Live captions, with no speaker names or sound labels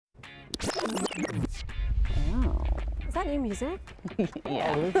that new music?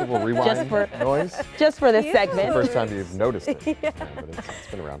 Yeah. Oh, there's a little rewind noise. Just for this Cute. segment. It's the first time you've noticed it. Yeah. Yeah, but it's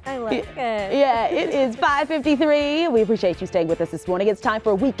been around. I like it. Yeah, it is 5:53. We appreciate you staying with us this morning. It's time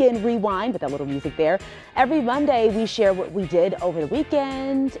for Weekend Rewind with that little music there. Every Monday, we share what we did over the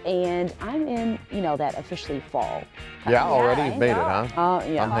weekend, and I'm in, that officially fall. Yeah, already? I You've made it, know. huh?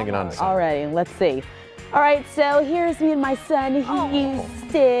 Yeah. I'm hanging on to something. Already, let's see. All right, so here's me and my son,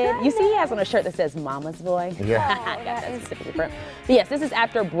 Houston. You see he has on a shirt that says Mama's Boy? Yeah. Oh, that is Specifically for him. But yes, this is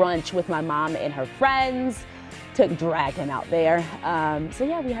after brunch with my mom and her friends. Dragged him out there. So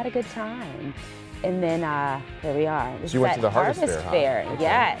yeah, we had a good time. And then there we are. So you went to the Harvest Fair, huh?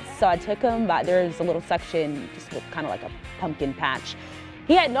 Yes. So I took him by, there's a little section, just kind of like a pumpkin patch.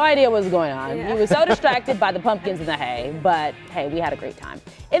 He had no idea what was going on. Yeah. He was so distracted by the pumpkins and the hay, but hey, we had a great time.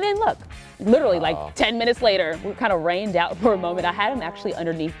 And then look, literally like 10 minutes later, we kind of rained out for a moment. I had him actually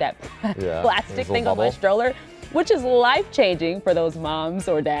underneath that plastic thing on my stroller, which is life-changing for those moms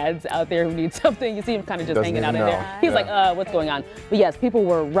or dads out there who need something. You see him kind of just hanging out in there. He's like, what's going on? But yes, people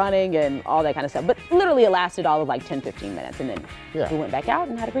were running and all that kind of stuff. But literally it lasted all of like 10, 15 minutes. And then we went back out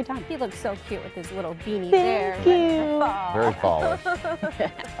and had a great time. He looks so cute with his little beanie Thank there. you. Very fallish.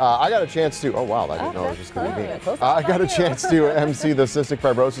 I got a chance to, oh wow, I didn't know it was just going to be me. I got a chance to MC the Cystic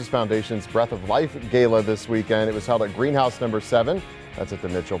Fibrosis Foundation's Breath of Life Gala this weekend. It was held at Greenhouse number 7. That's at the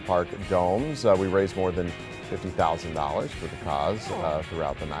Mitchell Park Domes. We raised more than $50,000 for the cause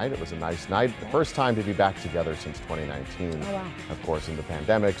throughout the night. It was a nice night. The first time to be back together since 2019, of course, in the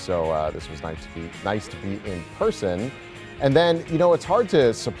pandemic. So this was nice to be in person. And then, it's hard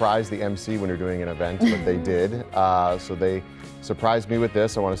to surprise the MC when you're doing an event, but they did. So they surprised me with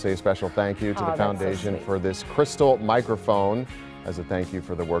this. I want to say a special thank you to the foundation for this crystal microphone as a thank you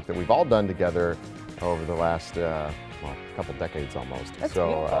for the work that we've all done together over the last couple decades almost. That's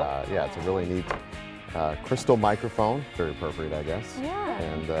so beautiful. it's a really neat crystal microphone, very appropriate, I guess. Yeah.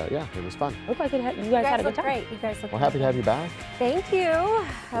 And it was fun. Looked like you guys had a good time. Great. You guys look Well, happy to have you back. Thank you.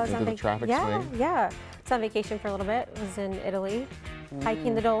 I was on the traffic swing. Yeah. I was on vacation for a little bit. I was in Italy,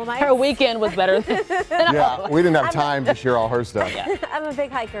 hiking the Dolomites. Her weekend was better than Yeah, we didn't have time to share all her stuff. I'm a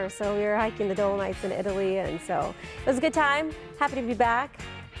big hiker, so we were hiking the Dolomites in Italy, and so it was a good time. Happy to be back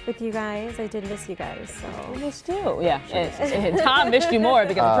with you guys. I did miss you guys. So. I missed you. Yeah. And Tom missed you more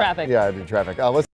because of traffic. Yeah, I did traffic. Let's